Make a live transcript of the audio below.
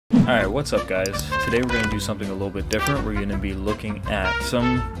Alright, what's up guys? Today we're going to do something a little bit different. We're going to be looking at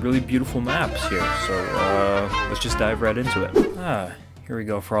some really beautiful maps here. So let's just dive right into it. Here we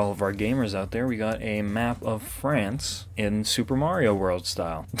go for all of our gamers out there. We got a map of France in Super Mario World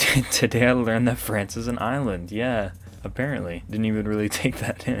style. Today I learned that France is an island. Yeah, apparently. Didn't even really take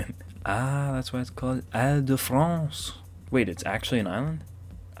that in. That's why it's called Ile de France. Wait, it's actually an island?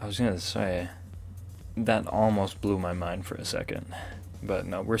 I was going to say, that almost blew my mind for a second. But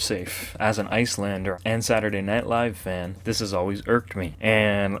no, we're safe. As an Icelander and Saturday Night Live fan, this has always irked me.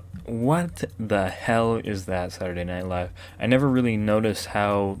 And what the hell is that, Saturday Night Live? I never really noticed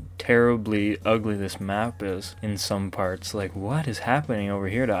how terribly ugly this map is in some parts. Like, what is happening over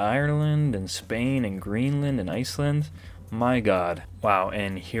here to Ireland and Spain and Greenland and Iceland? My god. Wow,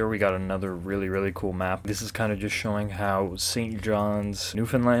 and here we got another really cool map. This is kind of just showing how St. John's,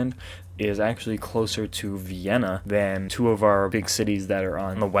 Newfoundland is actually closer to Vienna than two of our big cities that are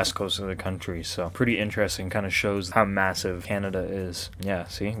on the west coast of the country. So pretty interesting, kind of shows how massive Canada is. Yeah,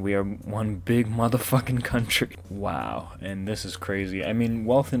 see, we are one big motherfucking country. Wow, and this is crazy. I mean,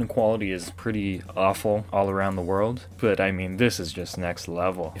 wealth inequality is pretty awful all around the world, but I mean, this is just next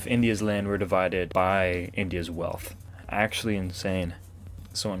level. If India's land were divided by India's wealth, actually insane.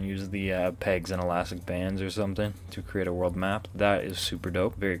 Someone used the pegs and elastic bands or something to create a world map. That is super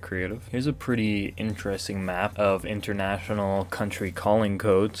dope, very creative. Here's a pretty interesting map of international country calling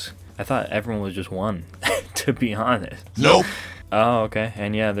codes. I thought everyone was just one, to be honest. Nope. Oh, okay,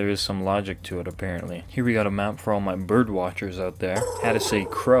 and yeah, there is some logic to it apparently. Here we got a map for all my bird watchers out there. Had to say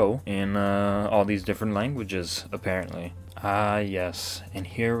crow in all these different languages apparently. Yes, and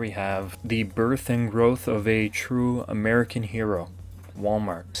here we have the birth and growth of a true American hero.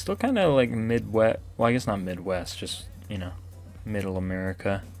 Walmart. Still kind of like Midwest, well I guess not Midwest, just, you know, middle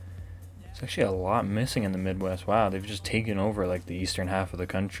America. There's actually a lot missing in the Midwest. Wow, they've just taken over like the eastern half of the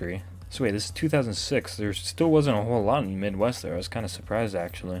country. So wait, this is 2006. There still wasn't a whole lot in the Midwest there. I was kind of surprised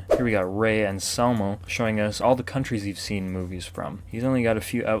actually. Here we got Ray Anselmo showing us all the countries he's seen movies from. He's only got a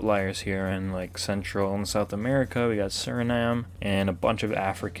few outliers here in like Central and South America. We got Suriname and a bunch of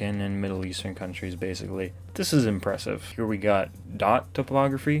African and Middle Eastern countries basically. This is impressive. Here we got dot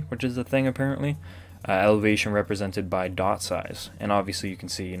topography, which is the thing apparently. Elevation represented by dot size. And obviously you can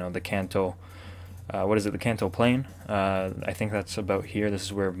see, you know, the Kanto what is it, the Kanto Plain? I think that's about here. This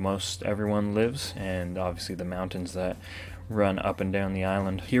is where most everyone lives, and obviously the mountains that run up and down the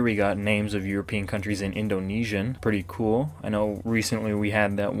island. Here we got names of European countries in Indonesian. Pretty cool. I know recently we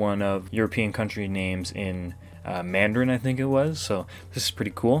had that one of European country names in Mandarin, I think it was, so this is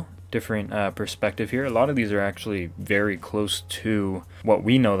pretty cool. Different perspective here. A lot of these are actually very close to what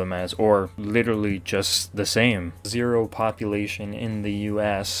we know them as, or literally just the same. Zero population in the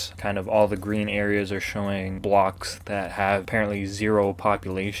US. Kind of all the green areas are showing blocks that have apparently zero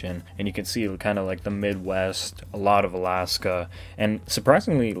population, and you can see kind of like the Midwest, a lot of Alaska, and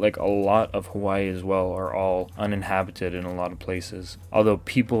surprisingly like a lot of Hawaii as well are all uninhabited in a lot of places. Although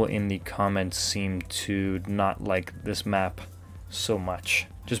people in the comments seem to not like this map so much,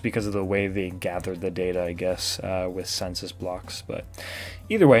 just because of the way they gathered the data, I guess, with census blocks. But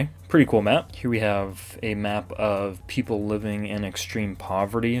either way, pretty cool map. Here we have a map of people living in extreme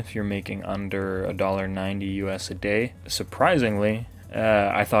poverty if you're making under $1.90 US a day. Surprisingly,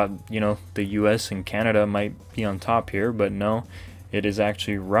 I thought, you know, the US and Canada might be on top here, but no. It is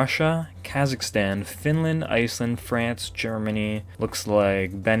actually Russia, Kazakhstan, Finland, Iceland, France, Germany, looks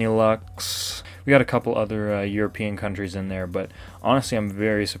like Benelux. We got a couple other European countries in there, but honestly I'm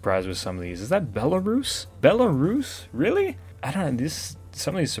very surprised with some of these. Is that Belarus? Belarus? Really? I don't know,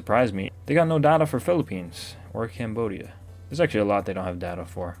 some of these surprised me. They got no data for Philippines or Cambodia. There's actually a lot they don't have data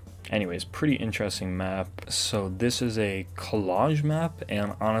for. Anyways, pretty interesting map. So this is a collage map,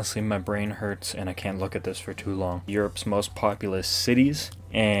 and honestly my brain hurts and I can't look at this for too long. Europe's most populous cities,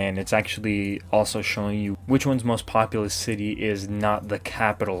 and it's actually also showing you which one's most populous city is not the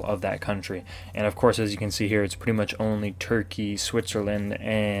capital of that country. And of course, as you can see here, it's pretty much only Turkey, Switzerland,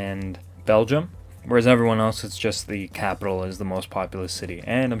 and Belgium. Whereas everyone else, it's just the capital is the most populous city.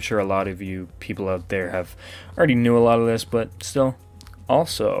 And I'm sure a lot of you people out there have already knew a lot of this, but still.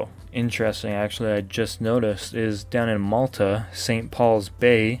 Also, interesting actually, I just noticed, is down in Malta, St. Paul's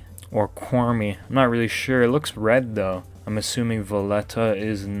Bay, or Quarmy. I'm not really sure. It looks red though. I'm assuming Valletta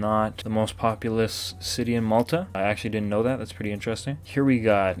is not the most populous city in Malta. I actually didn't know that. That's pretty interesting. Here we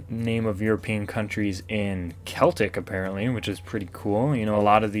got name of European countries in Celtic apparently, which is pretty cool. You know, a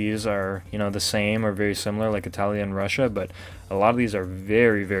lot of these are, you know, the same or very similar, like Italy and Russia, but A lot of these are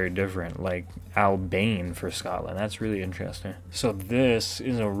very, very different, like Albane for Scotland. That's really interesting. So this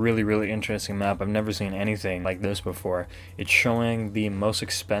is a really, really interesting map. I've never seen anything like this before. It's showing the most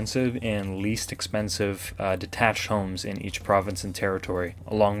expensive and least expensive detached homes in each province and territory,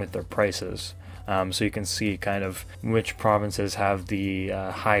 along with their prices. So you can see kind of which provinces have the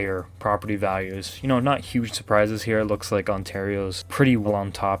higher property values. You know, not huge surprises here. It looks like Ontario's pretty well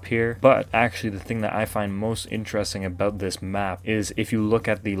on top here. But actually the thing that I find most interesting about this map is if you look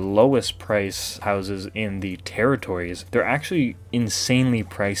at the lowest price houses in the territories, they're actually insanely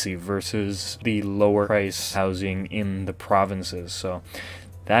pricey versus the lower price housing in the provinces. So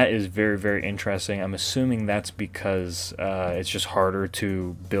that is very, very interesting. I'm assuming that's because it's just harder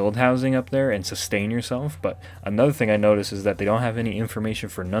to build housing up there and sustain yourself. But another thing I noticed is that they don't have any information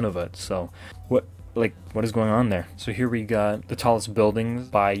for Nunavut. So what is going on there? So here we got the tallest buildings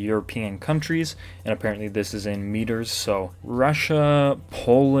by European countries, and apparently this is in meters. So Russia,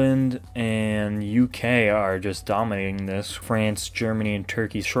 Poland, and UK are just dominating this. France, Germany, and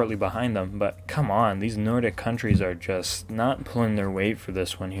Turkey shortly behind them. But come on, these Nordic countries are just not pulling their weight for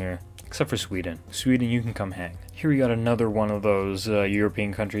this one here. Except for Sweden. Sweden, you can come hang. Here we got another one of those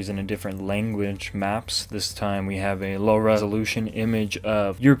European countries in a different language maps. This time we have a low resolution image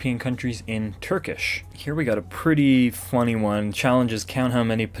of European countries in Turkish. Here we got a pretty funny one. Challenges count how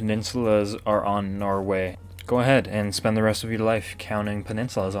many peninsulas are on Norway. Go ahead and spend the rest of your life counting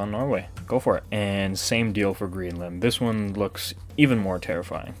peninsulas on Norway. Go for it. And same deal for Greenland. This one looks even more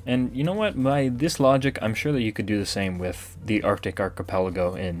terrifying. And you know what? By this logic, I'm sure that you could do the same with the Arctic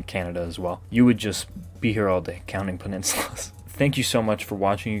archipelago in Canada as well. You would just be here all day counting peninsulas. Thank you so much for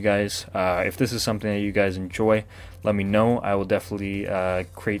watching, you guys. If this is something that you guys enjoy, let me know. I will definitely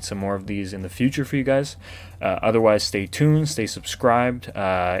create some more of these in the future for you guys. Otherwise, stay tuned, stay subscribed.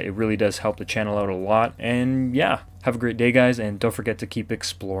 It really does help the channel out a lot. And yeah, have a great day, guys, and don't forget to keep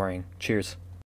exploring. Cheers.